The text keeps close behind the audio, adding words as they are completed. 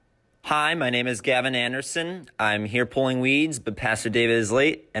Hi, my name is Gavin Anderson. I'm here pulling weeds, but Pastor David is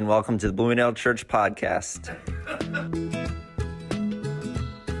late, and welcome to the Bloomingdale Church Podcast.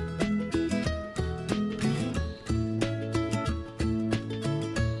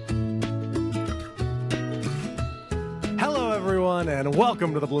 Hello, everyone, and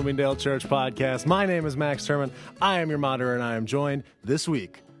welcome to the Bloomingdale Church Podcast. My name is Max Turman. I am your moderator, and I am joined this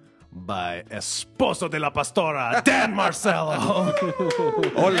week by Esposo de la Pastora, Dan Marcelo.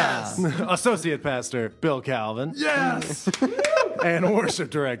 Hola. Associate Pastor Bill Calvin. Yes. And Worship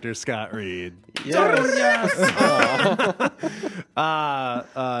Director Scott Reed. Yes.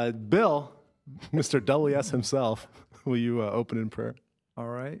 Bill, Mr. WS himself, will you open in prayer? All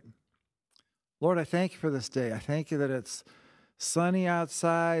right. Lord, I thank you for this day. I thank you that it's sunny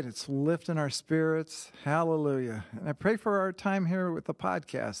outside. It's lifting our spirits. Hallelujah. And I pray for our time here with the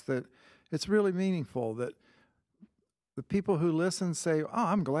podcast that it's really meaningful, that the people who listen say, oh,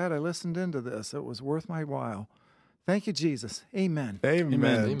 I'm glad I listened into this. It was worth my while. Thank you, Jesus. Amen.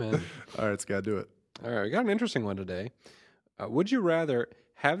 Amen. All right, Scott, do it. All right, we got an interesting one today. Would you rather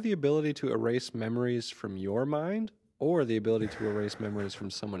have the ability to erase memories from your mind or the ability to erase memories from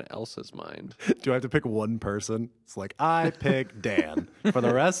someone else's mind? Do I have to pick one person? It's like, I pick Dan. For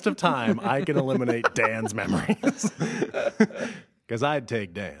the rest of time, I can eliminate Dan's memories. Because I'd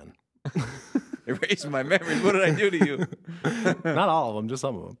take Dan. Erase my memories. What did I do to you? Not all of them, just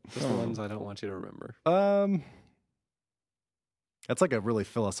some of them. Just the ones I don't want you to remember. That's like a really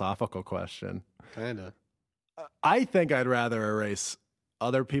philosophical question. Kinda. I think I'd rather erase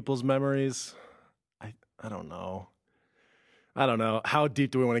other people's memories. I don't know. How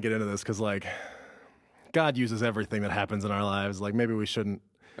deep do we want to get into this? Because, like, God uses everything that happens in our lives. Like, maybe we shouldn't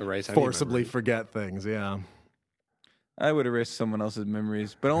Erase any forcibly memory. forget things. Yeah. I would erase someone else's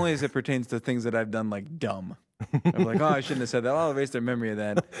memories, but only as it pertains to things that I've done, like, dumb. I'm like, oh, I shouldn't have said that. I'll erase their memory of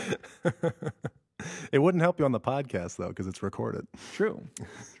that. It wouldn't help you on the podcast, though, because it's recorded. True.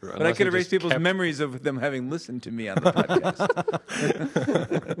 True. But I could erase people's memories of them having listened to me on the podcast.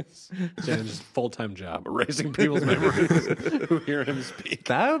 Dan's full-time job, erasing people's memories who hear him speak.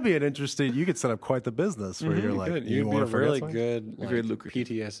 That would be an interesting. You could set up quite the business where you're like, You'd be want a to forget really something? good Very like, lucrative.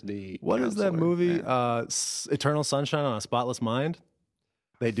 PTSD. What is that counselor. movie? Eternal Sunshine on a Spotless Mind.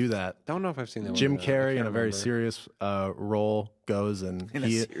 They do that. Don't know if I've seen that one. Jim or not. I Carrey can't in a very remember. serious role goes and In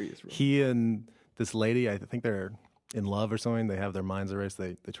a serious role. he and this lady, I think they're in love or something. They have their minds erased.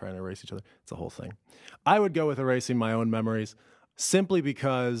 They try and erase each other. It's a whole thing. I would go with erasing my own memories simply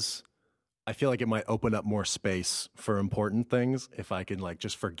because I feel like it might open up more space for important things if I can like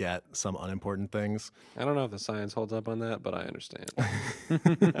just forget some unimportant things. I don't know if the science holds up on that, but I understand.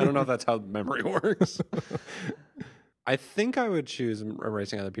 I don't know if that's how memory works. I think I would choose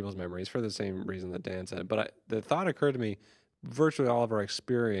erasing other people's memories for the same reason that Dan said. But the thought occurred to me, virtually all of our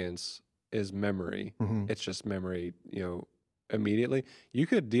experience is memory. Mm-hmm. It's just memory, immediately. You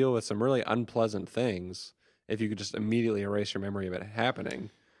could deal with some really unpleasant things if you could just immediately erase your memory of it happening.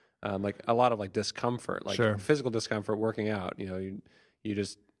 Like a lot of like discomfort, like Sure. physical discomfort working out. You're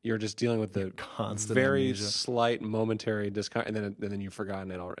just dealing with the Constant very amnesia. slight momentary discomfort, and then you've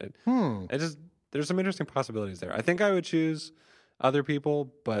forgotten it already. There's some interesting possibilities there. I think I would choose other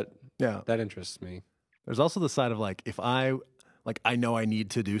people, but Yeah. that interests me. There's also the side of like if I know I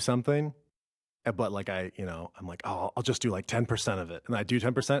need to do something, but like I'm like, oh, I'll just do like 10% of it, and I do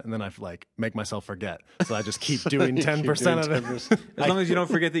 10%, and then I like make myself forget, so I just keep doing 10% of it. As long as you don't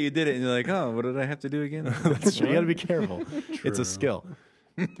forget that you did it and you're like, oh, what did I have to do again? That's true. You got to be careful. It's a skill,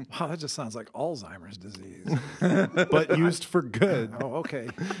 Wow, that just sounds like Alzheimer's disease. but used for good. Oh, okay.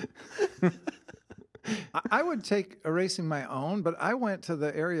 I would take erasing my own, but I went to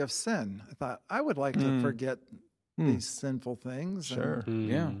the area of sin. I thought I would like to forget these sinful things. Sure.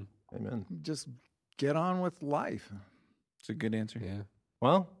 Yeah. Amen. And just get on with life. It's a good answer. Yeah.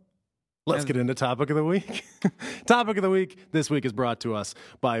 Well, let's get into topic of the week. Topic of the week this week is brought to us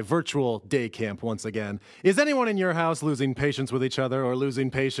by Virtual Day Camp once again. Is anyone in your house losing patience with each other or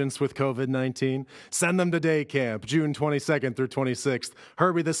losing patience with COVID-19? Send them to Day Camp, June 22nd through 26th.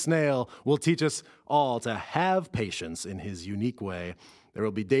 Herbie the Snail will teach us all to have patience in his unique way. There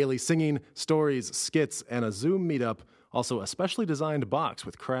will be daily singing, stories, skits, and a Zoom meetup. Also, a specially designed box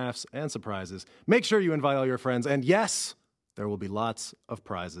with crafts and surprises. Make sure you invite all your friends. And yes, there will be lots of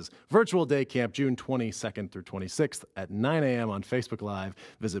prizes. Virtual Day Camp, June 22nd through 26th at 9 a.m. on Facebook Live.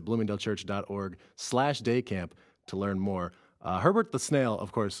 Visit bloomingdalechurch.org/daycamp to learn more. Herbert the Snail,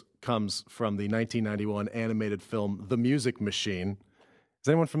 of course, comes from the 1991 animated film The Music Machine. Is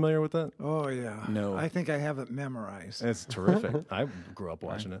anyone familiar with that? Oh, yeah. No. I think I have it memorized. It's terrific. I grew up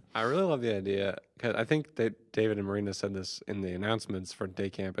watching it. I really love the idea because I think that David and Marina said this in the announcements for day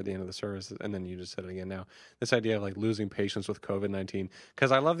camp at the end of the service, and then you just said it again now. This idea of like losing patience with COVID-19,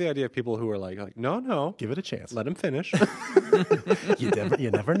 because I love the idea of people who are like, no, Give it a chance. let him finish. You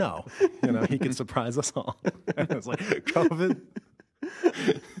never know. He can surprise us all. It's like COVID.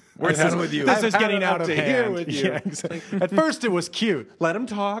 We're done with you. This is I've had getting it out up of to here hand. with you. Yeah, exactly. At first, it was cute. Let him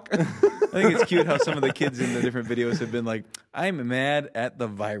talk. I think it's cute how some of the kids in the different videos have been like, I'm mad at the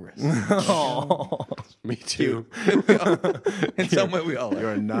virus. Me too. In some way, we all You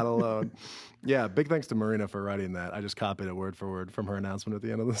are. are not alone. Yeah, big thanks to Marina for writing that. I just copied it word for word from her announcement at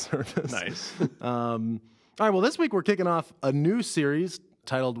the end of the service. Nice. All right, well, this week we're kicking off a new series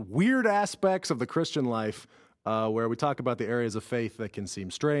titled Weird Aspects of the Christian Life, where we talk about the areas of faith that can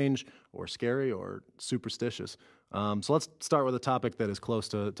seem strange or scary or superstitious. So let's start with a topic that is close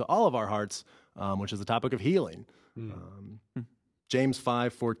to all of our hearts, which is the topic of healing. James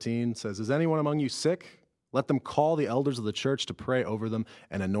 5:14 says, "Is anyone among you sick? Let them call the elders of the church to pray over them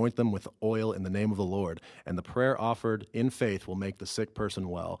and anoint them with oil in the name of the Lord. And the prayer offered in faith will make the sick person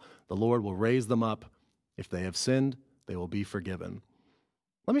well. The Lord will raise them up. If they have sinned, they will be forgiven."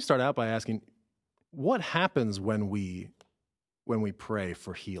 Let me start out by asking, what happens when we pray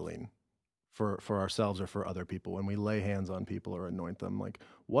for healing for ourselves or for other people, when we lay hands on people or anoint them? Like,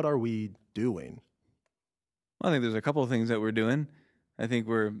 what are we doing? Well, I think there's a couple of things that we're doing. I think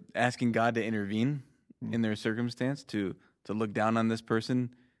we're asking God to intervene in their circumstance, to look down on this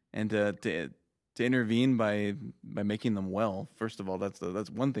person and to intervene by making them well. First of all, that's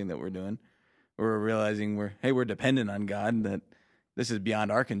one thing that we're doing. We're realizing we're dependent on God, that this is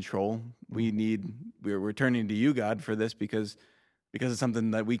beyond our control. We're turning to you, God, for this because it's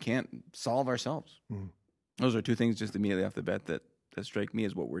something that we can't solve ourselves. Those are two things just immediately off the bat that strike me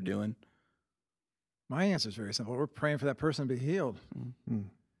as what we're doing. My answer is very simple. We're praying for that person to be healed.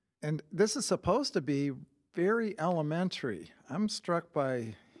 And this is supposed to be very elementary. I'm struck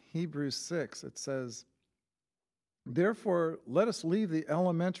by Hebrews 6. It says, "Therefore, let us leave the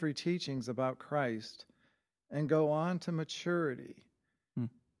elementary teachings about Christ and go on to maturity."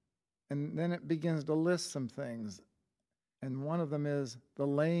 And then it begins to list some things. And one of them is the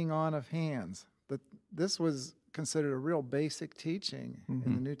laying on of hands. But this was considered a real basic teaching in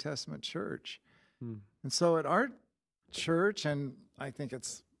the New Testament church. And so at our church, and I think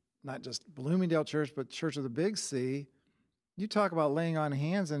it's not just Bloomingdale Church, but Church of the Big C, you talk about laying on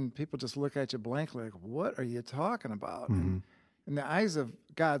hands and people just look at you blankly like, what are you talking about? And in the eyes of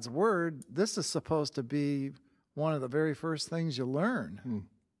God's word, this is supposed to be one of the very first things you learn.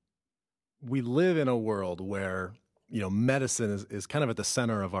 We live in a world where, medicine is kind of at the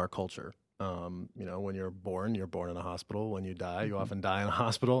center of our culture. When you're born in a hospital. When you die, you often die in a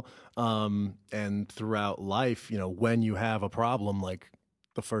hospital. And throughout life, when you have a problem, like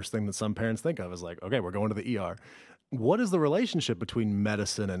the first thing that some parents think of is like, okay, we're going to the ER. What is the relationship between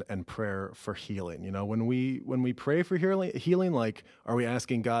medicine and prayer for healing? When we pray for healing, like, are we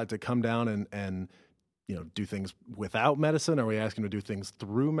asking God to come down and do things without medicine? Are we asking him to do things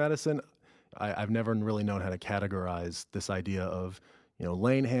through medicine? I've never really known how to categorize this idea of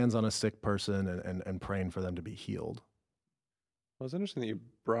laying hands on a sick person and praying for them to be healed. Well, it's interesting that you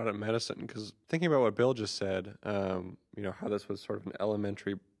brought up medicine, because thinking about what Bill just said, how this was sort of an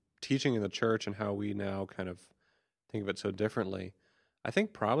elementary teaching in the church and how we now kind of think of it so differently. I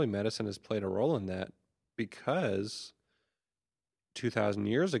think probably medicine has played a role in that, because 2,000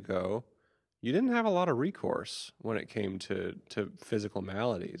 years ago, you didn't have a lot of recourse when it came to physical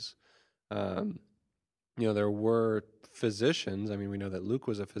maladies. There were physicians. I mean, we know that Luke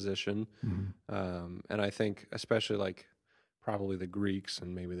was a physician. And I think especially like probably the Greeks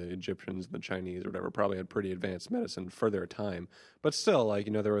and maybe the Egyptians, the Chinese or whatever, probably had pretty advanced medicine for their time. But still,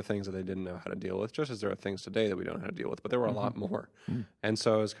 there were things that they didn't know how to deal with, just as there are things today that we don't know how to deal with, but there were a lot more. And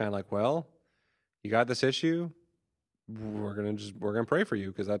so it's kind of like, well, you got this issue, we're gonna pray for you,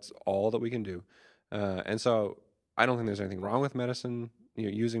 because that's all that we can do. And so I don't think there's anything wrong with medicine,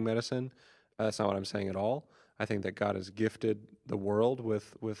 using medicine. That's not what I'm saying at all. I think that God has gifted the world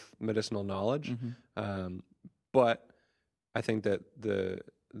with medicinal knowledge. But I think that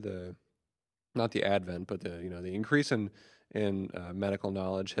the not the advent, but the increase in medical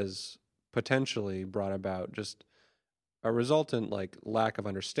knowledge has potentially brought about just a resultant lack of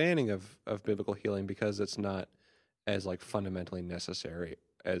understanding of biblical healing, because it's not as fundamentally necessary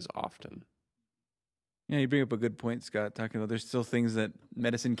as often. Yeah, you bring up a good point, Scott, talking about there's still things that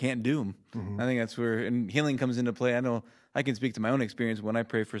medicine can't do. I think that's where and healing comes into play. I know I can speak to my own experience when I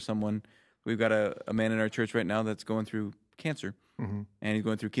pray for someone. We've got a man in our church right now that's going through cancer, Mm-hmm. and he's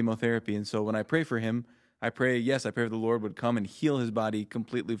going through chemotherapy. And so when I pray for him, I pray the Lord would come and heal his body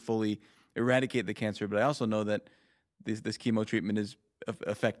completely, fully, eradicate the cancer. But I also know that this chemo treatment is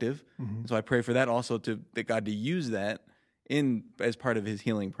effective. Mm-hmm. So I pray for that also, that God to use that as part of his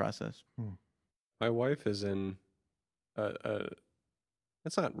healing process. My wife is in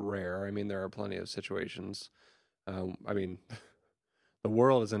it's not rare. I mean, there are plenty of situations. I mean, the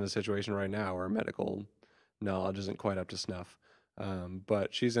world is in a situation right now where medical knowledge isn't quite up to snuff.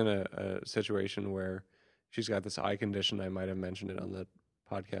 But she's in a situation where she's got this eye condition. I might have mentioned it on the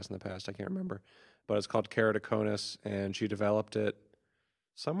podcast in the past. I can't remember. But it's called keratoconus, and she developed it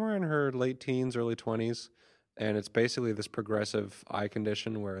somewhere in her late teens, early 20s. And it's basically this progressive eye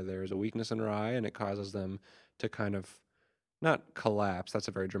condition where there's a weakness in her eye, and it causes them to kind of not collapse, that's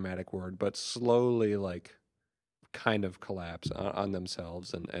a very dramatic word, but slowly kind of collapse on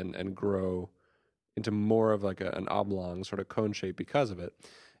themselves and grow into more of an oblong sort of cone shape because of it.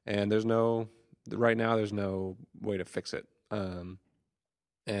 And right now there's no way to fix it.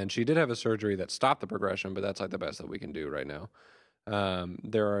 And she did have a surgery that stopped the progression, but that's the best that we can do right now.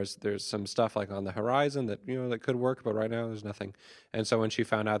 There's some stuff on the horizon that that could work, but right now there's nothing. And so when she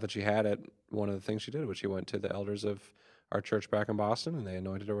found out that she had it, one of the things she did was she went to the elders of our church back in Boston, and they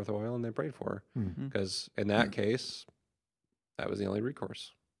anointed her with oil and they prayed for her, because in that case, that was the only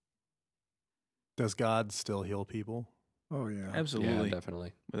recourse. Does God still heal people? Oh, yeah. Absolutely. Yeah,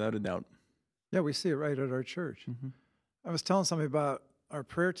 definitely. Without a doubt. Yeah, we see it right at our church. Mm-hmm. I was telling somebody about our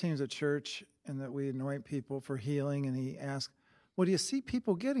prayer teams at church and that we anoint people for healing, and he asked, well, do you see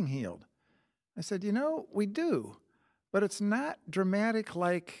people getting healed? I said, we do, but it's not dramatic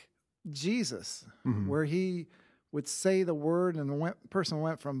like Jesus, where he would say the word and the person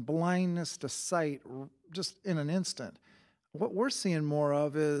went from blindness to sight just in an instant. What we're seeing more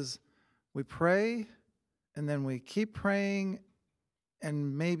of is we pray, and then we keep praying,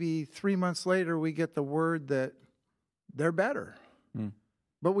 and maybe 3 months later we get the word that they're better.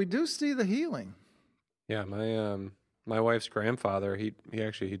 But we do see the healing. Yeah, my wife's grandfather, he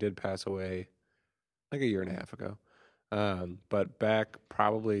did pass away a year and a half ago. But back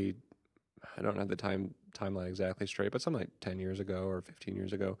probably, I don't have the timeline exactly straight, but something like 10 years ago or 15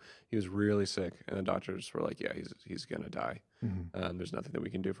 years ago, he was really sick, and the doctors were like, yeah, he's going to die. There's nothing that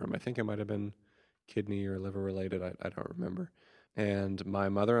we can do for him. I think it might have been kidney or liver related. I don't remember. And my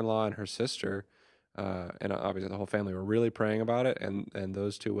mother-in-law and her sister, and obviously the whole family, were really praying about it. And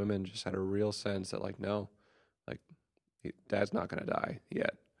those two women just had a real sense that no, Dad's not going to die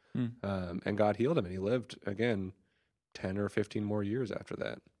yet. And God healed him, and he lived again 10 or 15 more years after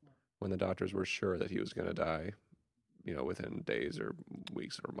that, when the doctors were sure that he was going to die, within days or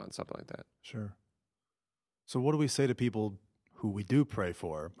weeks or months, something like that. Sure. So what do we say to people who we do pray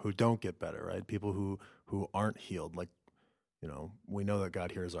for, who don't get better, right? People who aren't healed, we know that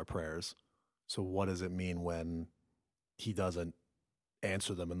God hears our prayers. So what does it mean when he doesn't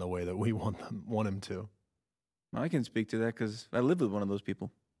answer them in the way that we want him to? Well, I can speak to that because I live with one of those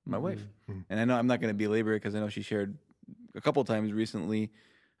people, my wife. And I know I'm not going to belabor it because I know she shared a couple times recently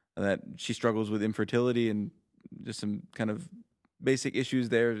that she struggles with infertility and just some kind of basic issues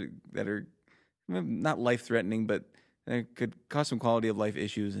there that are not life-threatening, but it could cause some quality of life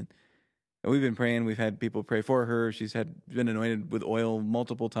issues. And we've been praying. We've had people pray for her. She's been anointed with oil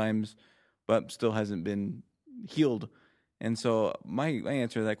multiple times, but still hasn't been healed. And so my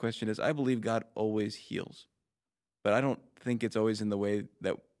answer to that question is I believe God always heals, but I don't think it's always in the way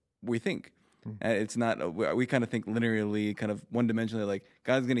that we think. It's not, we kind of think linearly, kind of one-dimensionally, like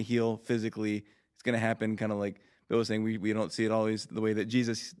God's going to heal physically. It's going to happen kind of like Bill was saying, we don't see it always the way that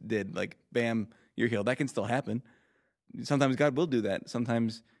Jesus did, like, bam, you're healed. That can still happen. Sometimes God will do that.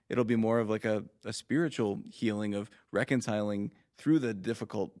 Sometimes it'll be more of like a spiritual healing of reconciling through the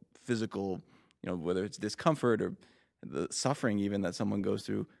difficult physical, whether it's discomfort or the suffering even that someone goes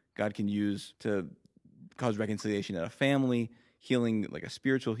through, God can use to cause reconciliation in a family, healing, like a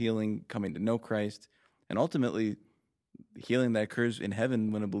spiritual healing, coming to know Christ, and ultimately healing that occurs in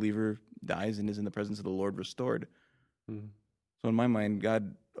heaven when a believer dies and is in the presence of the Lord restored. So in my mind,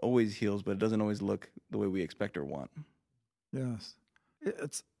 God always heals, but it doesn't always look the way we expect or want. Yes.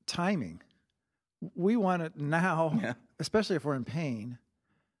 It's timing. We want it now, especially if we're in pain.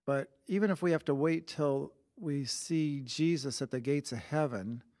 But even if we have to wait till we see Jesus at the gates of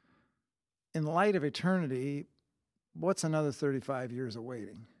heaven, in light of eternity, what's another 35 years of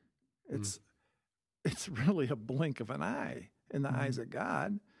waiting? It's really a blink of an eye in the eyes of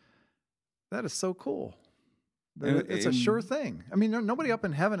God. That is so cool. It's a sure thing. I mean, nobody up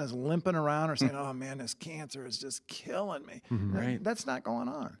in heaven is limping around or saying, oh, man, this cancer is just killing me. Mm-hmm. Right. That's not going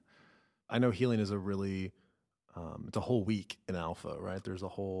on. I know healing is a really it's a whole week in Alpha, right? There's a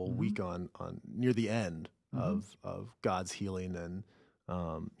whole week on near the end of God's healing and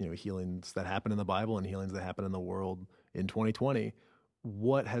healings that happen in the Bible and healings that happen in the world in 2020.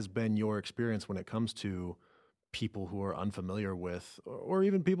 What has been your experience when it comes to people who are unfamiliar with, or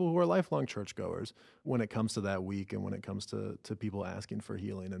even people who are lifelong churchgoers, when it comes to that week and when it comes to people asking for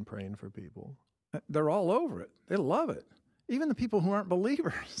healing and praying for people? They're all over it. They love it. Even the people who aren't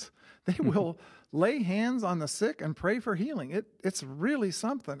believers, they will lay hands on the sick and pray for healing. It's really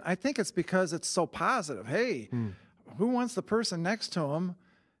something. I think it's because it's so positive. Hey, who wants the person next to him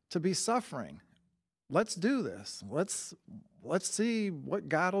to be suffering? Let's do this. Let's see what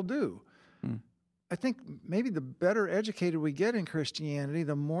God will do. I think maybe the better educated we get in Christianity,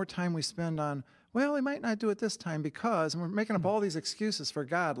 the more time we spend on, well, he might not do it this time because, and we're making up all these excuses for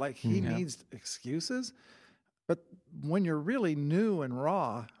God, like he needs excuses. But when you're really new and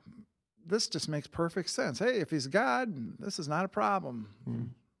raw, this just makes perfect sense. Hey, if he's God, this is not a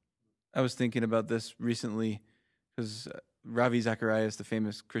problem. I was thinking about this recently because Ravi Zacharias, the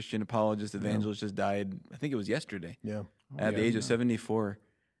famous Christian apologist, evangelist, just died, I think it was yesterday, at the age of 74.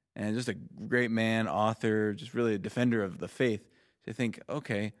 And just a great man, author, just really a defender of the faith. To think,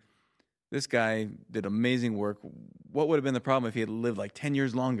 okay, this guy did amazing work. What would have been the problem if he had lived like 10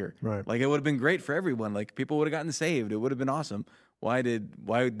 years longer? Right. Like it would have been great for everyone. Like people would have gotten saved. It would have been awesome. Why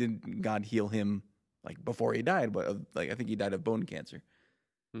did God heal him like before he died? But like I think he died of bone cancer.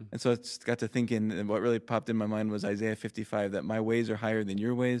 And so it's got to thinking, and what really popped in my mind was Isaiah 55, that my ways are higher than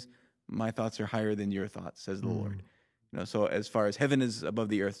your ways, my thoughts are higher than your thoughts, says the Lord. So as far as heaven is above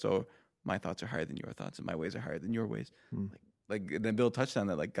the earth, so my thoughts are higher than your thoughts, and my ways are higher than your ways. Like then Bill touched on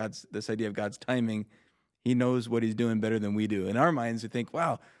that, like this idea of God's timing. He knows what he's doing better than we do. In our minds, we think,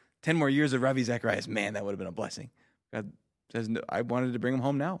 wow, 10 more years of Ravi Zacharias, man, that would have been a blessing. God says, no, I wanted to bring him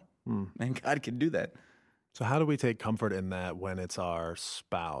home now, and God can do that. So how do we take comfort in that when it's our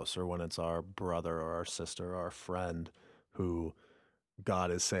spouse or when it's our brother or our sister or our friend who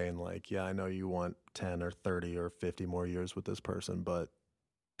God is saying like, yeah, I know you want 10 or 30 or 50 more years with this person, but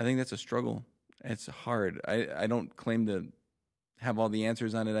I think that's a struggle. It's hard. I don't claim to have all the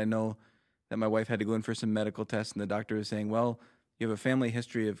answers on it. I know that my wife had to go in for some medical tests, and the doctor was saying, well, you have a family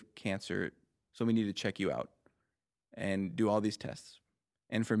history of cancer, so we need to check you out and do all these tests.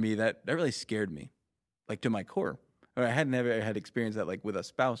 And for me, that really scared me, like to my core. I had never had experienced that like with a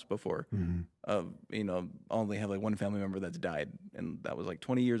spouse before. Only have like one family member that's died, and that was like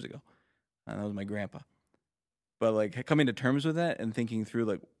 20 years ago. And that was my grandpa. But like coming to terms with that and thinking through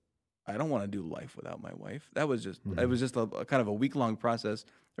like, I don't want to do life without my wife. That was just it was just a kind of a week-long process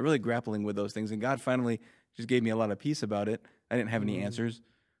of really grappling with those things. And God finally just gave me a lot of peace about it. I didn't have any answers,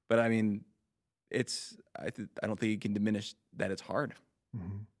 but I mean, I don't think you can diminish that it's hard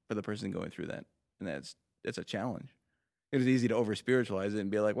for the person going through that, and it's a challenge. It was easy to over-spiritualize it and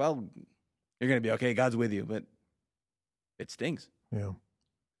be like, well, you're going to be okay, God's with you, but it stings. Yeah.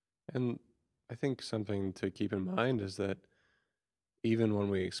 And I think something to keep in mind is that even when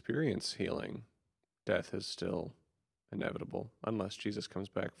we experience healing, death is still inevitable unless Jesus comes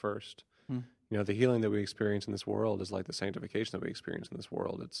back first. The healing that we experience in this world is like the sanctification that we experience in this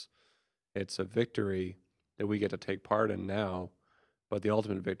world. It's a victory that we get to take part in now, but the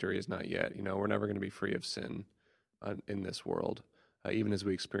ultimate victory is not yet. We're never going to be free of sin in this world, even as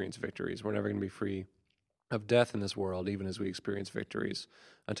we experience victories. We're never going to be free of death in this world, even as we experience victories,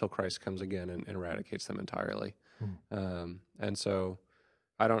 until Christ comes again and eradicates them entirely. And so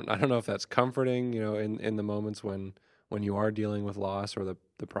I don't know if that's comforting, in the moments when you are dealing with loss or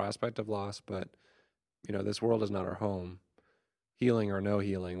the prospect of loss, but this world is not our home. Healing or no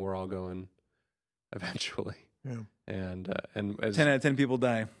healing, we're all going eventually. Yeah. And as 10 out of 10 people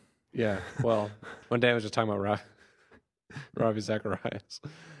die. Yeah. Well, when Dan was just talking about Ravi Zacharias,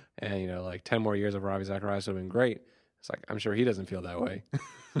 and like 10 more years of Ravi Zacharias would have been great. It's like, I'm sure he doesn't feel that way.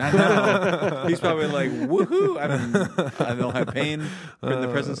 I know. He's probably like, woohoo, I don't have pain in the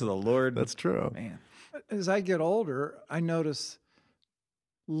presence of the Lord. That's true. Man. As I get older, I notice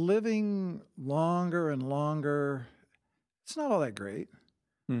living longer and longer, it's not all that great.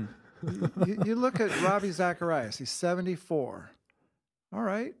 You look at Ravi Zacharias, he's 74. All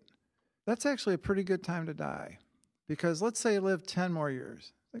right. That's actually a pretty good time to die. Because let's say he lived 10 more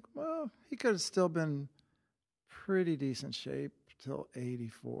years. Like, well, he could have still been pretty decent shape till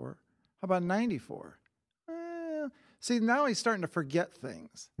 84. How about 94? See, now he's starting to forget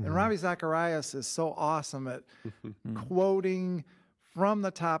things. And Ravi Zacharias is so awesome at quoting from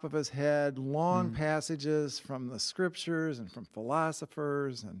the top of his head long passages from the scriptures and from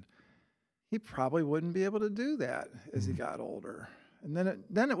philosophers. And he probably wouldn't be able to do that as he got older. And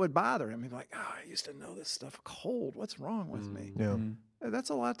then it would bother him. He'd be like, oh, I used to know this stuff cold. What's wrong with me? Yeah.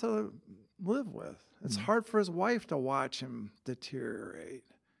 That's a lot to live with. It's hard for his wife to watch him deteriorate.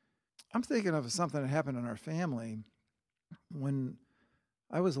 I'm thinking of something that happened in our family. When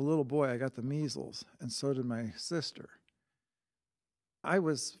I was a little boy, I got the measles, and so did my sister. I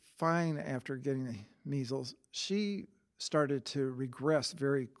was fine after getting the measles. She started to regress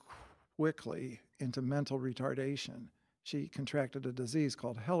very quickly into mental retardation. She contracted a disease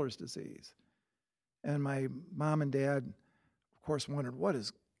called Heller's disease. And my mom and dad, of course, wondered, what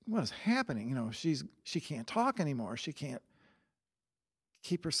is happening? You know, she can't talk anymore. She can't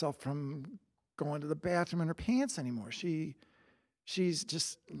keep herself from going to the bathroom in her pants anymore. She's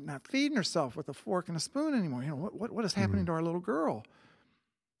just not feeding herself with a fork and a spoon anymore. You know, what is happening to our little girl?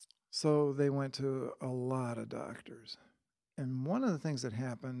 So they went to a lot of doctors. And one of the things that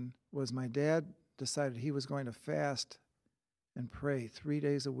happened was my dad decided he was going to fast and pray 3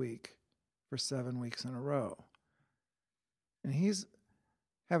 days a week for 7 weeks in a row. And he's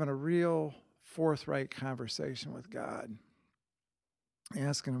having a real forthright conversation with God,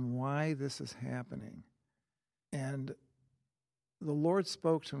 asking him why this is happening. And the Lord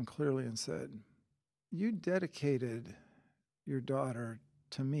spoke to him clearly and said, you dedicated your daughter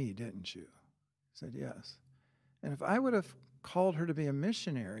to me, didn't you? He said, yes. And if I would have called her to be a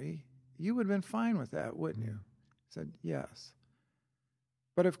missionary, you would have been fine with that, wouldn't you? He said, yes.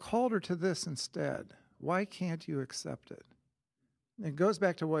 But I've called her to this instead. Why can't you accept it? It goes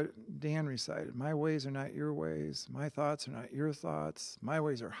back to what Dan recited. My ways are not your ways. My thoughts are not your thoughts. My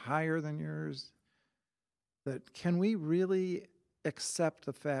ways are higher than yours. That can we really accept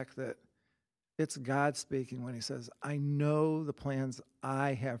the fact that it's God speaking when he says, I know the plans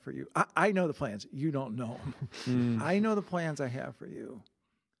I have for you. I know the plans. You don't know them. I know the plans I have for you.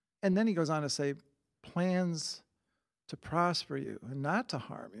 And then he goes on to say, plans to prosper you and not to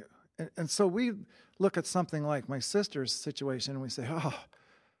harm you. And so we look at something like my sister's situation and we say, oh,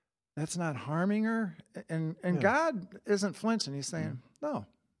 that's not harming her. And God isn't flinching. He's saying, no,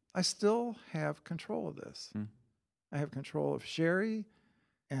 I still have control of this. I have control of Sherry,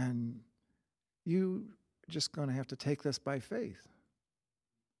 and you just going to have to take this by faith.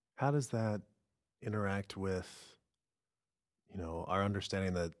 How does that interact with, our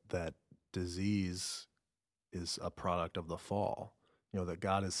understanding that disease is a product of the fall? That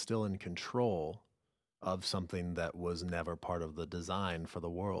God is still in control of something that was never part of the design for the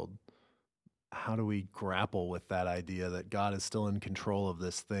world. How do we grapple with that idea that God is still in control of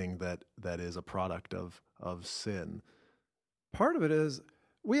this thing that is a product of sin? Part of it is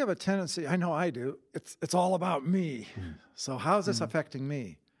we have a tendency, I know I do, it's all about me. So how's this affecting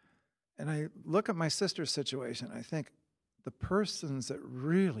me? And I look at my sister's situation, I think the persons that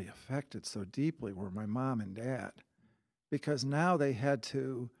really affected so deeply were my mom and dad, because now they had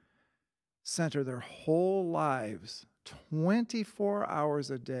to center their whole lives 24 hours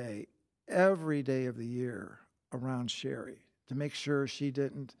a day, every day of the year around Sherry to make sure she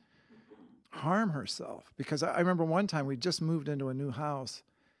didn't harm herself. Because I remember one time we just moved into a new house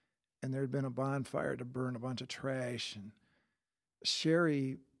and there had been a bonfire to burn a bunch of trash, and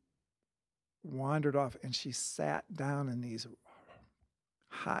Sherry wandered off and she sat down in these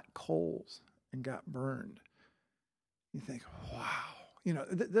hot coals and got burned. You think, wow,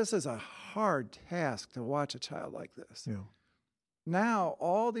 this is a hard task to watch a child like this. Yeah. Now,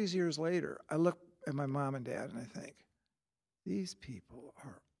 all these years later, I look at my mom and dad and I think, these people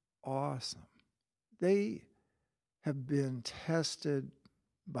are awesome. They have been tested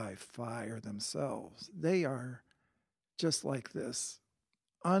by fire themselves. They are just like this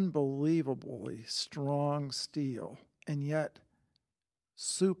unbelievably strong steel, and yet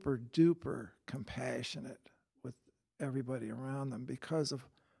super duper compassionate with everybody around them because of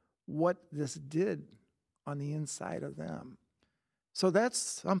what this did on the inside of them. So that's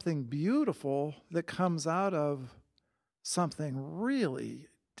something beautiful that comes out of something really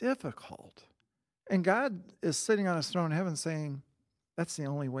difficult. And God is sitting on his throne in heaven saying, that's the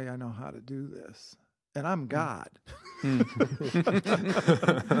only way I know how to do this. And I'm God. It's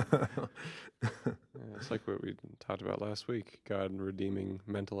like what we talked about last week, God redeeming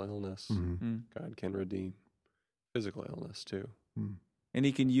mental illness. God can redeem physical illness too. And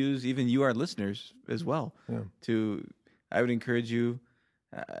he can use even you, our listeners, as well. I would encourage you,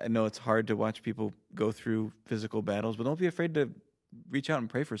 I know it's hard to watch people go through physical battles, but don't be afraid to reach out and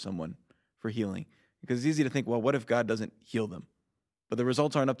pray for someone for healing. Because it's easy to think, well, what if God doesn't heal them? But the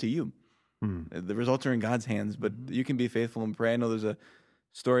results aren't up to you. The results are in God's hands, but you can be faithful and pray. I know there's a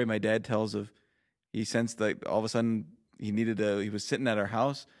story my dad tells of, he sensed like all of a sudden he was sitting at our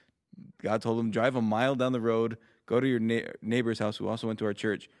house. God told him, drive a mile down the road, go to your neighbor's house who also went to our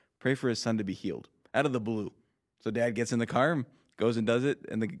church, pray for his son to be healed, out of the blue. So dad gets in the car, goes and does it,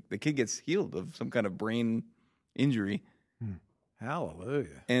 and the kid gets healed of some kind of brain injury.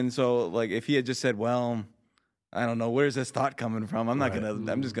 Hallelujah. And so, like, if he had just said, well, I don't know, where's this thought coming from?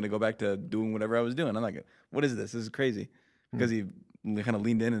 I'm just going to go back to doing whatever I was doing. I'm like, what is this? This is crazy. Because he kind of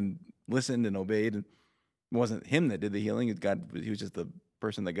leaned in and listened and obeyed. And it wasn't him that did the healing. He was just the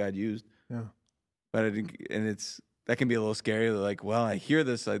person that God used. Yeah. But that can be a little scary. Like, well, I hear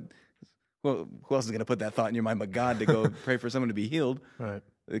this. Well, who else is going to put that thought in your mind but God to go pray for someone to be healed? Right.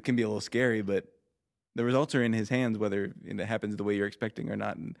 It can be a little scary, but the results are in his hands, whether it happens the way you're expecting or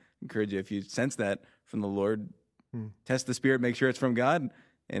not. And encourage you, if you sense that from the Lord, test the Spirit, make sure it's from God,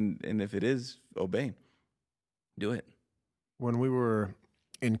 and if it is, obey. Do it. When we were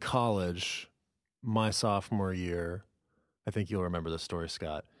in college, my sophomore year, I think you'll remember this story,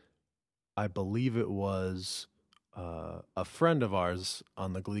 Scott. I believe it was a friend of ours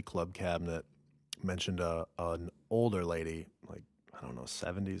on the Glee Club cabinet mentioned an older lady, like, I don't know,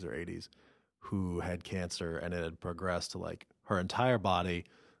 70s or 80s, who had cancer, and it had progressed to like her entire body.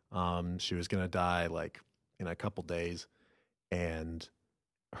 She was going to die like in a couple days, and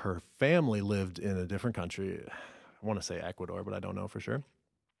her family lived in a different country. I want to say Ecuador, but I don't know for sure.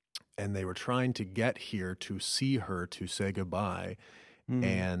 And they were trying to get here to see her, to say goodbye.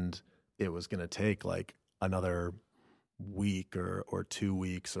 And it was going to take like another week or 2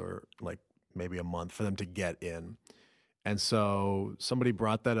 weeks or like maybe a month for them to get in. And so somebody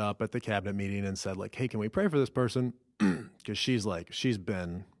brought that up at the cabinet meeting and said, like, hey, can we pray for this person? Because she's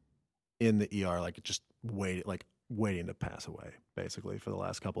been in the ER, like just waiting to pass away, basically, for the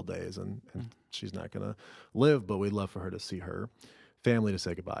last couple of days. And she's not going to live, but we'd love for her to see her family to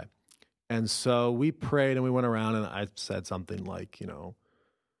say goodbye. And so we prayed and we went around, and I said something like, you know,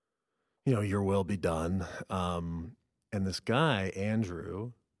 your will be done. And this guy,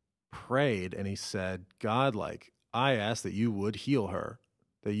 Andrew, prayed and he said, God, like, I ask that you would heal her,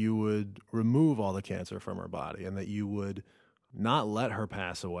 that you would remove all the cancer from her body, and that you would not let her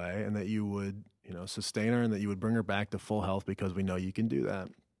pass away, and that you would, sustain her, and that you would bring her back to full health, because we know you can do that.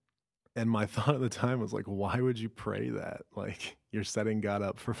 And my thought at the time was like, why would you pray that? Like, you're setting God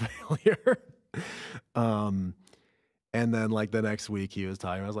up for failure. And then like the next week he was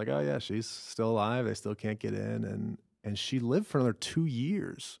talking, I was like, oh yeah, she's still alive. They still can't get in. And she lived for another 2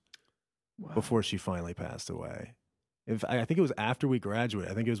 years before she finally passed away. I think it was after we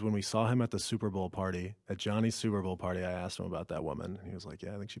graduated. I think it was when we saw him at the Super Bowl party, at Johnny's Super Bowl party. I asked him about that woman, and he was like,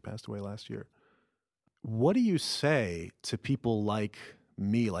 yeah, I think she passed away last year. What do you say to people like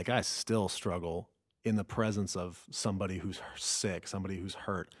me? Like, I still struggle in the presence of somebody who's sick, somebody who's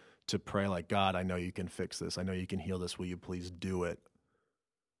hurt, to pray like, God, I know you can fix this. I know you can heal this. Will you please do it?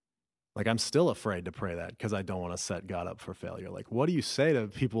 Like, I'm still afraid to pray that because I don't want to set God up for failure. Like, what do you say to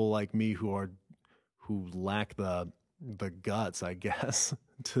people like me who lack the guts, I guess,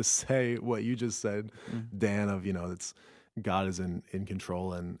 to say what you just said, Dan, of, it's God is in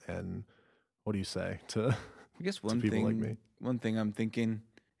control, and what do you say to, I guess to people like me? One thing I'm thinking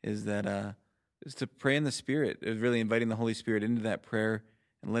is that is to pray in the Spirit. Is really inviting the Holy Spirit into that prayer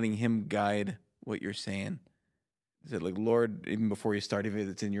and letting Him guide what you're saying. Is it like, Lord, even before you start, if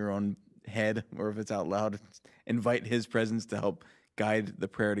it's in your own head or if it's out loud, invite His presence to help guide the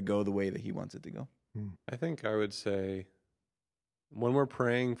prayer to go the way that He wants it to go. I think I would say when we're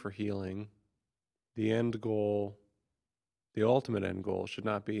praying for healing, the end goal, the ultimate end goal should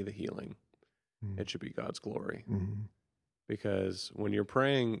not be the healing. It should be God's glory. Because when you're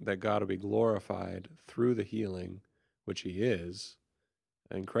praying that God will be glorified through the healing, which He is,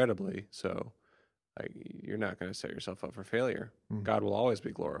 incredibly so, you're not going to set yourself up for failure. God will always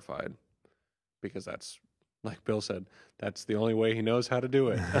be glorified, because that's, like Bill said, that's the only way He knows how to do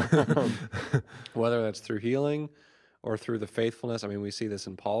it. Whether that's through healing or through the faithfulness. I mean, we see this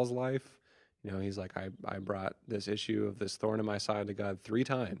in Paul's life. He's like, I brought this issue of this thorn in my side to God 3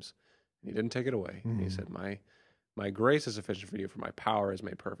 times. And He didn't take it away. He said, my grace is sufficient for you, for my power is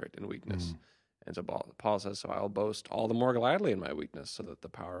made perfect in weakness. And so Paul says, so I'll boast all the more gladly in my weakness, so that the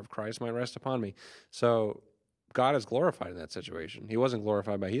power of Christ might rest upon me. So God is glorified in that situation. He wasn't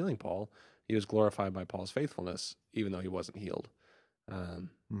glorified by healing Paul. He was glorified by Paul's faithfulness, even though he wasn't healed.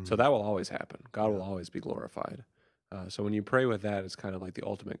 So that will always happen. God will always be glorified. So when you pray with that, it's kind of like the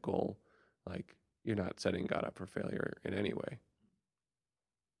ultimate goal. Like, you're not setting God up for failure in any way.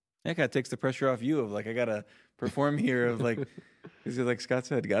 That kind of takes the pressure off you of like, I got to perform here of like, because like Scott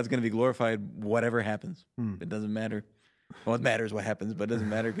said, God's going to be glorified whatever happens. It doesn't matter. Well, it matters what happens, but it doesn't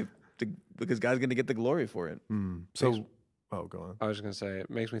matter because God's going to get the glory for it. So Oh, go on. I was going to say, it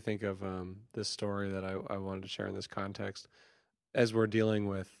makes me think of this story that I wanted to share in this context. As we're dealing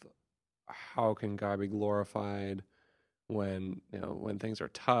with how can God be glorified when things are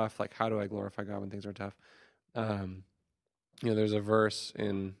tough, like how do I glorify God when things are tough? There's a verse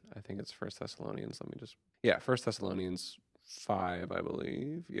in, I think it's 1 Thessalonians. 1 Thessalonians 5, I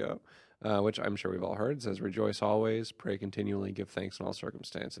believe. Yeah. Which I'm sure we've all heard. It says, rejoice always, pray continually, give thanks in all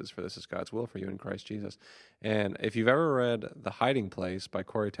circumstances, for this is God's will for you in Christ Jesus. And if you've ever read The Hiding Place by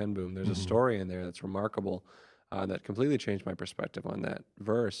Corrie ten Boom, there's a story in there that's remarkable that completely changed my perspective on that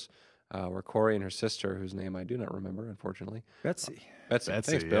verse, where Corrie and her sister, whose name I do not remember, unfortunately. Betsy.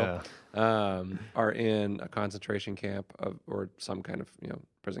 Thanks, Bill. Yeah. Are in a concentration camp or some kind of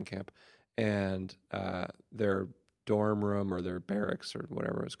prison camp, and their dorm room or their barracks or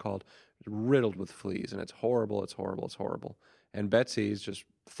whatever it's called is riddled with fleas, and it's horrible. It's horrible. It's horrible. And Betsy's just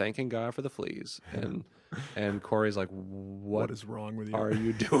thanking God for the fleas, and Corey's like, "What is wrong with you? Are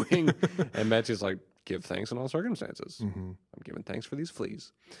you doing?" And Betsy's like, "Give thanks in all circumstances. I'm giving thanks for these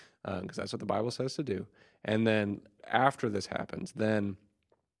fleas, because that's what the Bible says to do." And then after this happens, then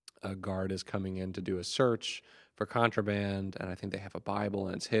a guard is coming in to do a search for contraband, and I think they have a Bible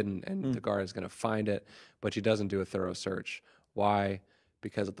and it's hidden, and the guard is going to find it, but she doesn't do a thorough search. Why?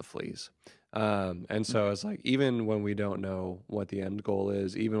 Because of the fleas. And so it's like, even when we don't know what the end goal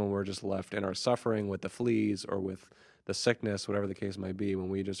is, even when we're just left in our suffering with the fleas or with the sickness, whatever the case might be, when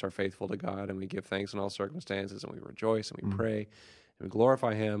we just are faithful to God and we give thanks in all circumstances and we rejoice and we pray and we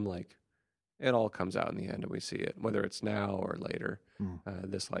glorify Him, like, it all comes out in the end and we see it, whether it's now or later,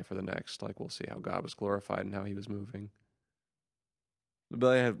 this life or the next. Like, we'll see how God was glorified and how He was moving.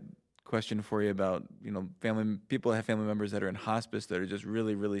 Bill, I have a question for you about, people have family members that are in hospice that are just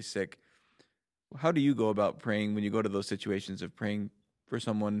really, really sick. How do you go about praying when you go to those situations of praying for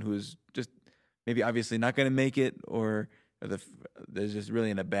someone who's just maybe obviously not going to make it, or they're just really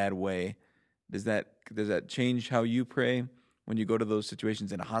in a bad way? Does that change how you pray when you go to those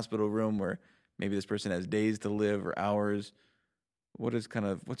situations in a hospital room where maybe this person has days to live or hours?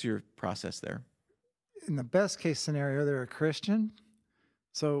 What's your process there? In the best case scenario, they're a Christian.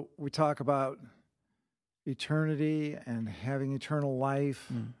 So we talk about eternity and having eternal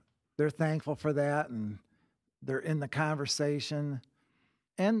life. They're thankful for that, and they're in the conversation.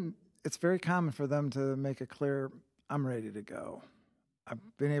 And it's very common for them to make it clear, I'm ready to go. I've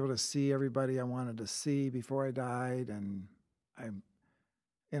been able to see everybody I wanted to see before I died, and I'm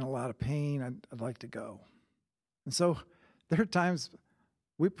in a lot of pain. I'd like to go. And so there are times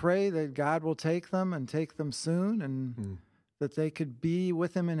we pray that God will take them and take them soon, and that they could be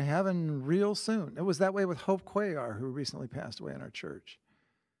with Him in heaven real soon. It was that way with Hope Cuellar, who recently passed away in our church.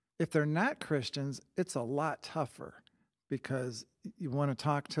 If they're not Christians, it's a lot tougher, because you want to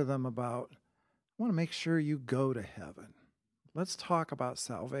talk to them about, I want to make sure you go to heaven. Let's talk about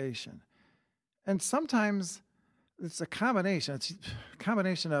salvation. And sometimes it's a combination. It's a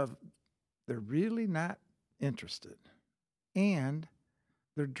combination of they're really not interested, and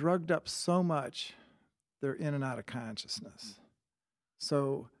they're drugged up so much they're in and out of consciousness.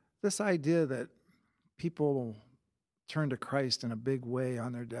 So this idea that people turn to Christ in a big way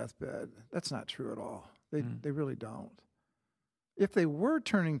on their deathbed, that's not true at all. They really don't. If they were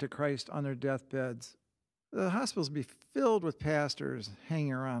turning to Christ on their deathbeds, the hospitals would be filled with pastors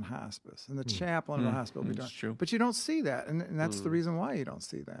hanging around hospice, and the chaplain of the hospital would be done. That's true. But you don't see that, and that's the reason why you don't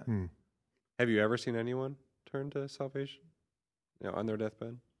see that. Have you ever seen anyone turn to salvation, on their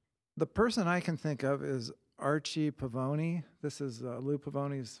deathbed? The person I can think of is Archie Pavoni. This is Lou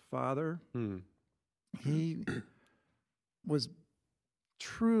Pavoni's father. He was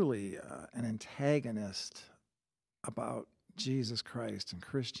truly an antagonist about Jesus Christ and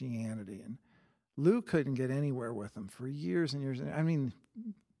Christianity, and Lou couldn't get anywhere with him for years and years. I mean,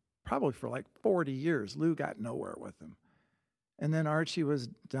 probably for like 40 years, Lou got nowhere with him. And then Archie was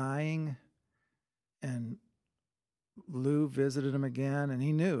dying, and Lou visited him again, and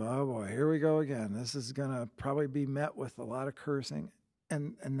he knew, oh boy, here we go again. This is going to probably be met with a lot of cursing.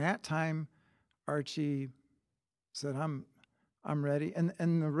 And that time, Archie said, I'm ready.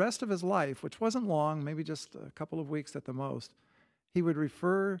 And the rest of his life, which wasn't long, maybe just a couple of weeks at the most, he would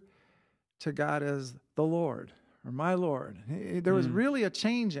refer to God as the Lord or my Lord. There was really a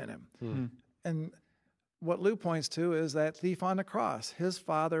change in him. And what Lou points to is that thief on the cross. His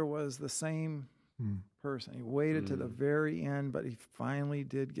father was the same person. He waited to the very end, but he finally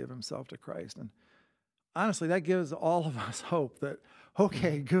did give himself to Christ. And honestly, that gives all of us hope that,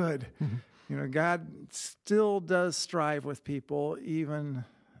 okay, good. God still does strive with people, even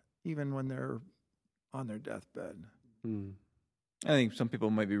when they're on their deathbed. I think some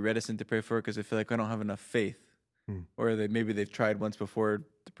people might be reticent to pray for it because they feel like I don't have enough faith. or maybe they've tried once before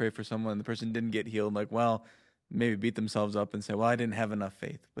to pray for someone, the person didn't get healed. Like, well, maybe beat themselves up and say, well, I didn't have enough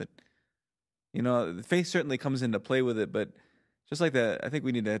faith. But, the faith certainly comes into play with it. But just like that, I think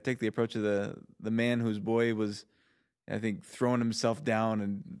we need to take the approach of the man whose boy was, I think, throwing himself down,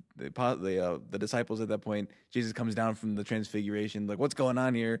 and the disciples at that point, Jesus comes down from the transfiguration, like, what's going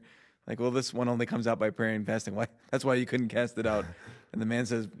on here? Like, well, this one only comes out by prayer and fasting. Why? That's why you couldn't cast it out. And the man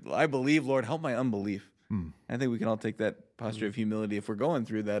says, I believe, Lord, help my unbelief. I think we can all take that posture of humility if we're going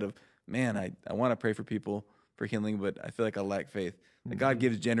through that of, man, I want to pray for people for healing, but I feel like I lack faith. That God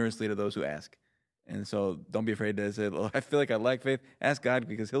gives generously to those who ask. And so don't be afraid to say, I feel like I lack faith. Ask God,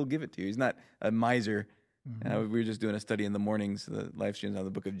 because he'll give it to you. He's not a miser. We were just doing a study in the mornings, the live streams on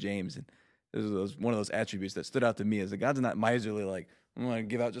the book of James. And this was one of those attributes that stood out to me, is that God's not miserly, like, I'm going to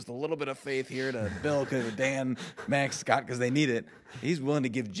give out just a little bit of faith here to Bill, Dan, Max, Scott, because they need it. He's willing to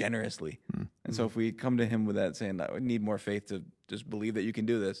give generously. And so if we come to him with that, saying, I need more faith to just believe that you can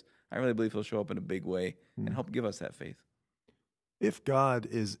do this, I really believe he'll show up in a big way and help give us that faith. If God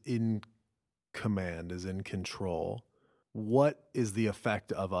is in command, is in control, what is the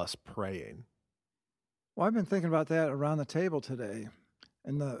effect of us praying? Well, I've been thinking about that around the table today.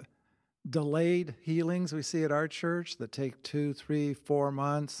 And the delayed healings we see at our church that take 2, 3, 4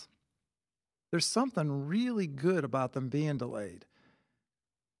 months, there's something really good about them being delayed.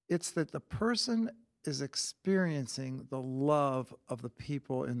 It's that the person is experiencing the love of the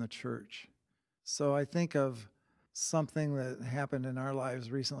people in the church. So I think of something that happened in our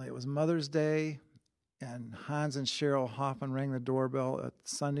lives recently. It was Mother's Day, and Hans and Cheryl Hoffman rang the doorbell at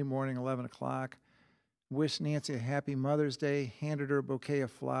Sunday morning, 11 o'clock. Wished Nancy a happy Mother's Day, handed her a bouquet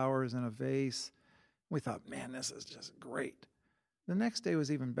of flowers and a vase. We thought, man, this is just great. The next day was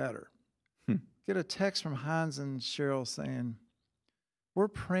even better. Get a text from Hans and Cheryl saying, we're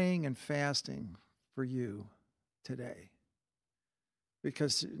praying and fasting for you today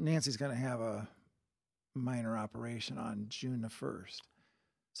because Nancy's going to have a minor operation on June the 1st.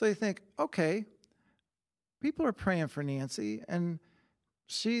 So you think, okay, people are praying for Nancy, and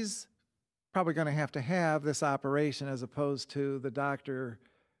she's probably going to have this operation, as opposed to the doctor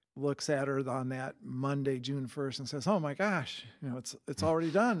looks at her on that Monday, June 1st, and says, oh my gosh, it's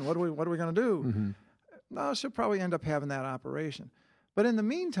already done. What are we going to do? No, she'll probably end up having that operation. But in the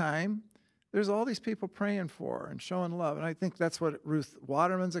meantime, there's all these people praying for her and showing love. And I think that's what Ruth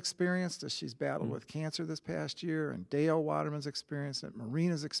Waterman's experienced as she's battled with cancer this past year, and Dale Waterman's experienced it.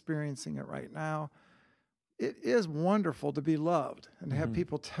 Marina's experiencing it right now. It is wonderful to be loved and to have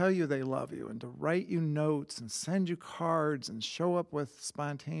people tell you they love you and to write you notes and send you cards and show up with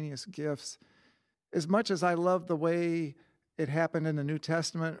spontaneous gifts. As much as I love the way it happened in the New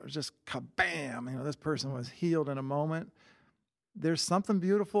Testament, it was just kabam, this person was healed in a moment. There's something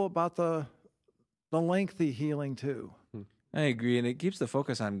beautiful about the lengthy healing too. I agree, and it keeps the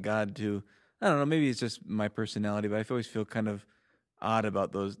focus on God too. I don't know, maybe it's just my personality, but I always feel kind of odd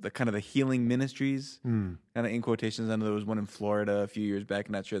about the healing ministries, kind of in quotations. I know there was one in Florida a few years back.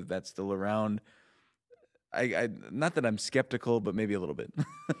 Not sure that that's still around. I not that I'm skeptical, but maybe a little bit.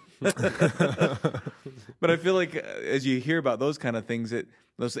 But I feel like as you hear about those kind of things,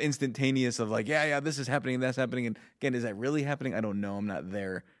 those instantaneous of like, yeah, this is happening, that's happening, and again, is that really happening? I don't know. I'm not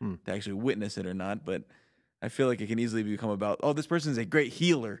there to actually witness it or not, but I feel like it can easily become about, oh, this person's a great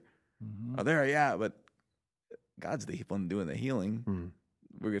healer. Oh, but God's the one doing the healing.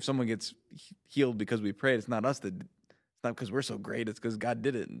 Where if someone gets healed because we prayed, it's not us it's not because we're so great. It's because God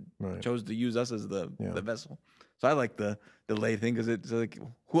did it and chose to use us as the vessel. So I like the delay thing, because it's like,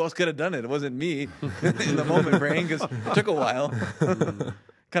 who else could have done it? It wasn't me in the moment praying, because it took a while.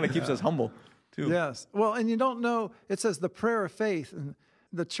 Kind of keeps us humble too. Yes. Well, and you don't know, it says the prayer of faith. And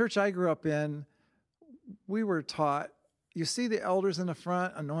the church I grew up in, we were taught, you see the elders in the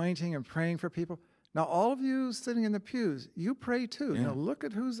front anointing and praying for people. Now, all of you sitting in the pews, you pray too. Yeah. Look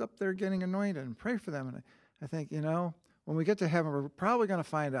at who's up there getting anointed and pray for them. And I think, when we get to heaven, we're probably going to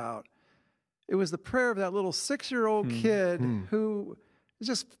find out it was the prayer of that little 6-year-old kid who is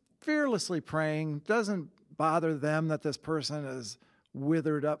just fearlessly praying, doesn't bother them that this person is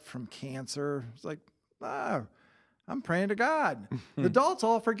withered up from cancer. It's like, I'm praying to God. The adults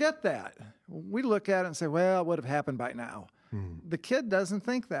all forget that. We look at it and say, well, it would have happened by now. The kid doesn't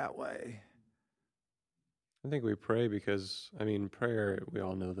think that way. I think we pray because, prayer, we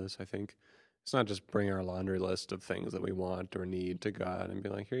all know this, I think. It's not just bring our laundry list of things that we want or need to God and be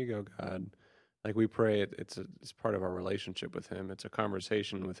like, here you go, God. Like, we pray, it's part of our relationship with him. It's a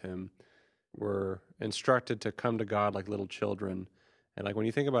conversation with him. We're instructed to come to God like little children. And like, when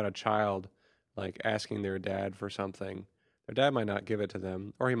you think about a child, like asking their dad for something, their dad might not give it to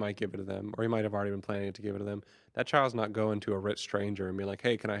them, or he might give it to them, or he might have already been planning to give it to them. That child's not going to a rich stranger and be like,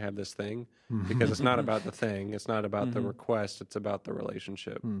 hey, can I have this thing? Because it's not about the thing. It's not about the request. It's about the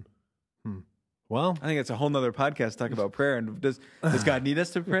relationship. Well, I think it's a whole nother podcast talk about prayer. And does God need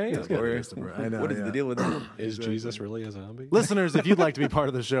us to pray? I know, What is the deal with that? Is Jesus really a zombie? listeners, if you'd like to be part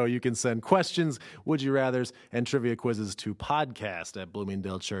of the show, you can send questions, would you rathers, and trivia quizzes to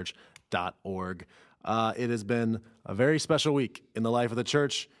podcast@bloomingdalechurch.org. It has been a very special week in the life of the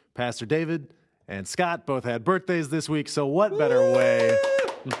church. Pastor David and Scott both had birthdays this week, so what better way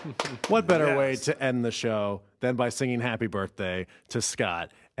to end the show than by singing happy birthday to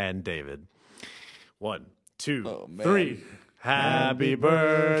Scott and David. 1, 2, 3. Happy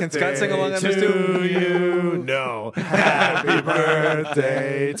birthday Can Scott sing along on this to too? you. No. Happy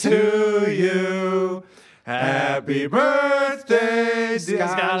birthday to you. Happy birthday, dear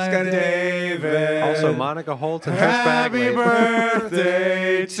Scott and David. Also, Monica Holt and Chris Bagley. Happy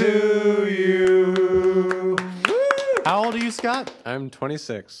birthday to you. How old are you, Scott? I'm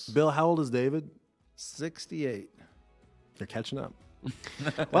 26. Bill, how old is David? 68. You're catching up.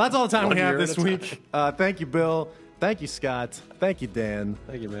 Well, that's all the time we have this week. Thank you, Bill. Thank you, Scott. Thank you, Dan.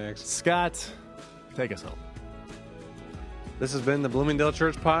 Thank you, Max. Scott, take us home. This has been the Bloomingdale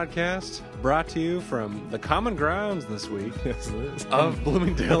Church Podcast, brought to you from the common grounds this week Yes, it is. of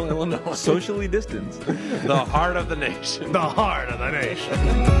Bloomingdale, Illinois. Socially distanced. The heart of the nation. The heart of the nation.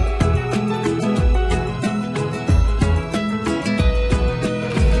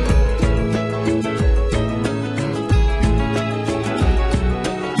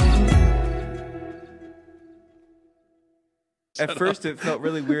 At first, it felt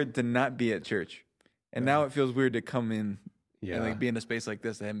really weird to not be at church. And now it feels weird to come in and like be in a space like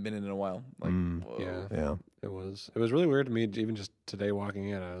this I haven't been in a while. Like, whoa. Yeah. It was really weird to me, even just today walking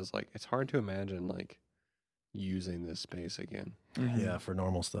in. I was like, it's hard to imagine like using this space again. Yeah, for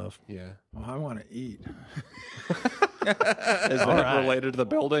normal stuff. Yeah. Well, I want to eat. Is that related to the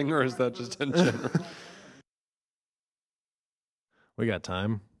building, or is that just in general? We got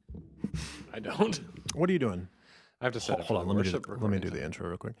time. I don't. What are you doing? I have to set up Hold on, the let me worship do the intro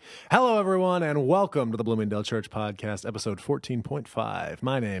real quick. Hello, everyone, and welcome to the Bloomingdale Church Podcast, episode 14.5.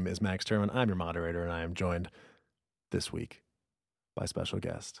 My name is Max Turman. I'm your moderator, and I am joined this week by special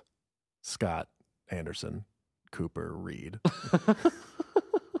guest Scott Anderson Cooper Reed.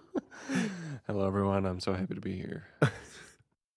 Hello, everyone. I'm so happy to be here.